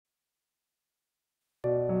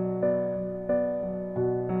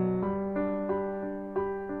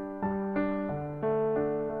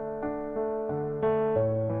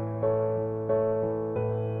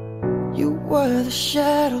were the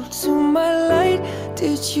shadow to my light.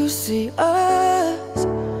 Did you see us?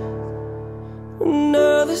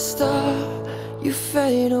 Another star, you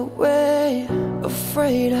fade away.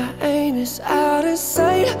 Afraid our aim is out of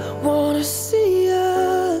sight. Wanna see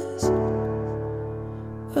us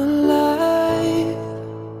alive.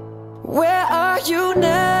 Where are you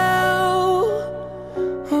now?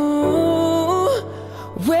 Ooh,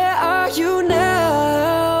 where are you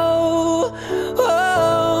now?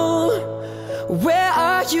 Oh, where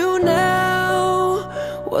are you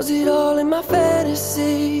now? Was it all in my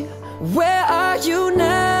fantasy? Where are you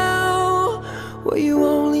now? Were you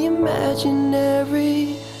only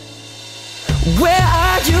imaginary? Where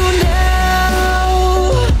are you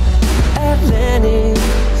now?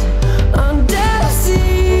 Atlantis, under the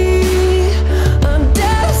sea,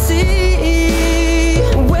 under the sea.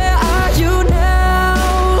 Where are you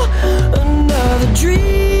now? Another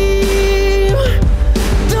dream.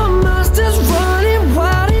 The monster's running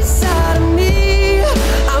wild inside of me.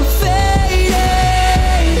 I'm fading.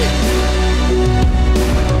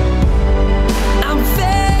 I'm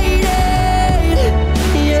fading.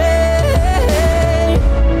 Yeah.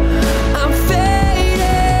 I'm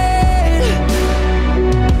fading.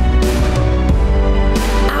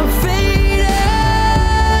 I'm fading.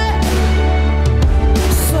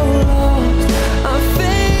 So lost. I'm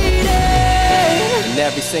fading. And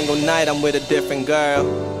every single night I'm with a different girl.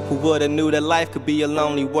 Who would've knew that life could be a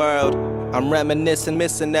lonely world? I'm reminiscing,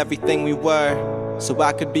 missing everything we were. So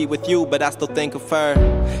I could be with you, but I still think of her.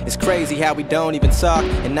 It's crazy how we don't even talk,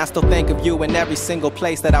 and I still think of you in every single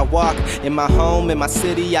place that I walk. In my home, in my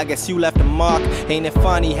city, I guess you left a mark. Ain't it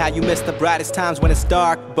funny how you miss the brightest times when it's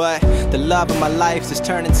dark? But the love of my life's just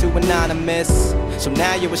turned into anonymous. So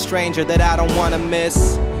now you're a stranger that I don't wanna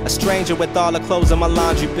miss. A stranger with all the clothes on my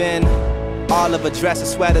laundry bin. All of her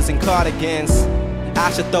dresses, sweaters, and cardigans.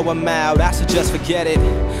 I should throw them out, I should just forget it.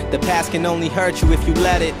 The past can only hurt you if you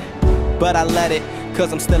let it. But I let it,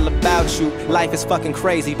 cause I'm still about you. Life is fucking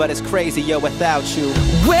crazy, but it's crazier without you.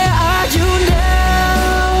 Where are you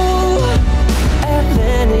now?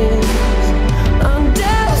 Atlantis, under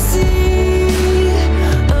the sea,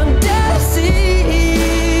 under the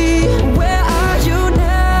sea. Where are you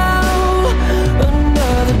now?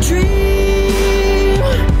 Another dream.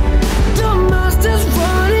 The monster's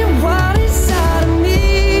running wild inside of me.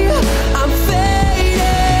 I'm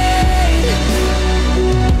fading.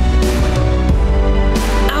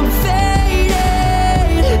 I'm fading.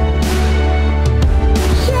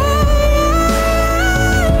 Yeah.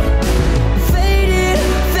 Faded,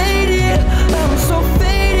 faded. I'm so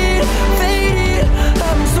faded, faded.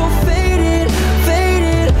 I'm so faded,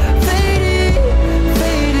 faded, faded,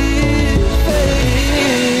 faded, faded.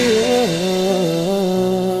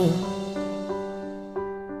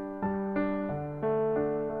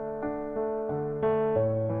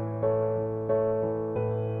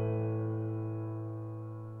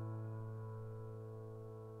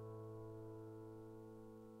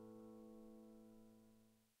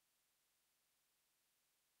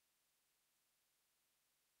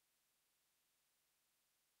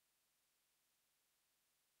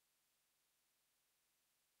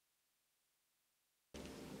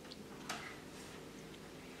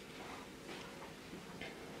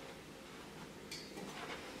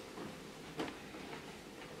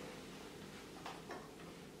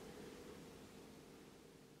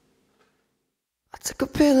 I took a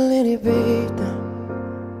pill in Ibiza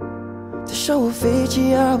to show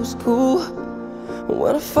Fiji I was cool.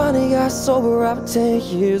 When I finally got sober after 10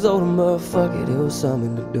 years older, motherfucker, it was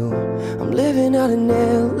something to do. I'm living out in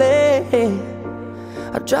LA.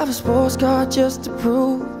 I drive a sports car just to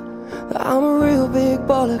prove that I'm a real big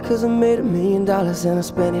baller, cause I made $1 million and I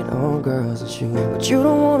spent it on girls and shoes. But you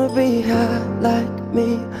don't wanna be high like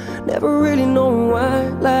me, never really knowing why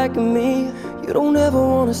like me. You don't ever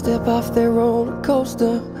wanna step off that roller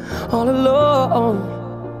coaster all alone.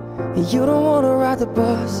 And you don't wanna ride the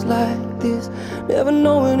bus like this, never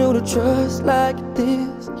knowing who to trust like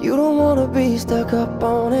this. You don't wanna be stuck up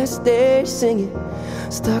on that stage singing,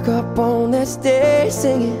 stuck up on that stage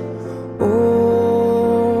singing.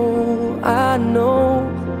 Oh, I know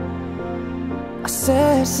I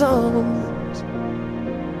sad songs,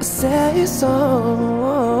 I sad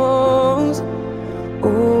songs.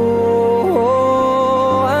 Oh,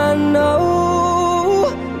 I know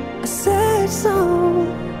I sad songs,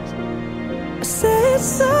 I sad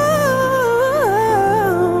songs.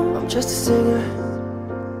 I'm just a singer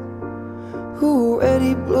who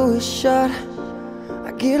already blew his shot.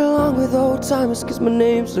 I get along with old timers cause my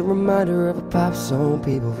name's a reminder of a pop song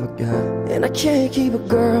people forgot. And I can't keep a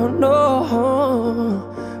girl, no,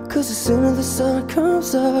 cause as soon as the sun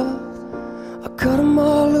comes up, cut them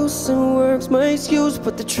all loose and work's my excuse,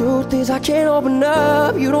 but the truth is I can't open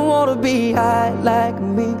up. You don't wanna be high like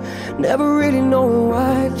me, never really knowing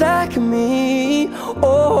why like me.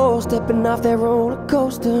 Oh, stepping off that roller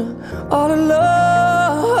coaster all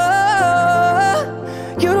alone.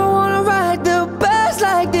 You don't wanna ride the bus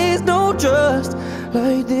like this, no trust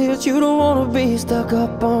like this. You don't wanna be stuck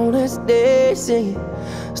up on that stage singing,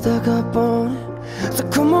 stuck up on it. So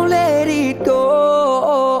come on, let it go,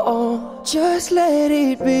 just let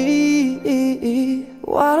it be.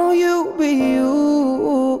 Why don't you be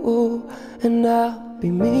you and I'll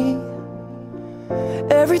be me?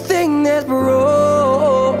 Everything that's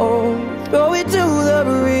broke, throw it to the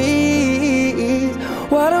breeze.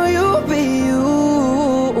 Why don't you be you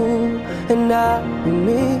and I'll be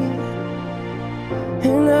me,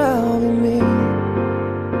 and I'll be me.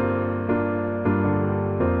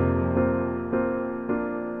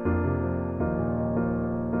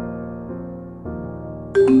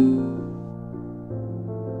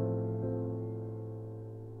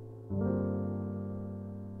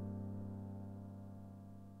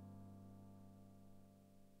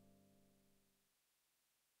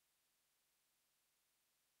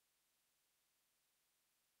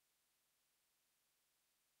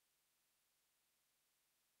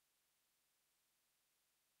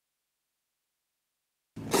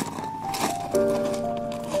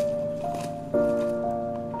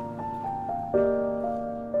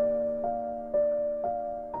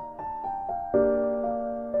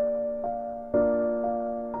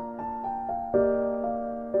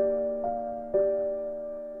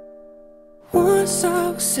 Once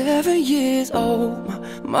I was 7 years old, my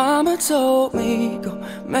mama told me, go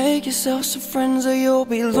make yourself some friends or you'll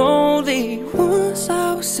be lonely. Once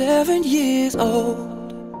I was 7 years old.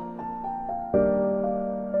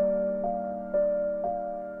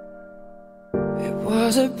 It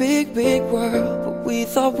was a big, big world, but we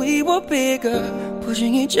thought we were bigger,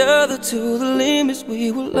 pushing each other to the limits.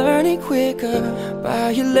 We were learning quicker.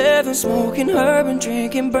 By 11, smoking herb and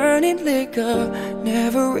drinking burning liquor.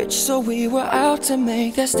 Never rich, so we were out to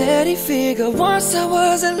make that steady figure. Once I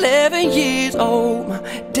was 11 years old, my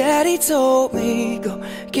daddy told me, go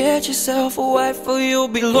get yourself a wife or you'll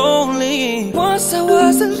be lonely. Once I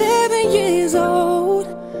was 11 years old.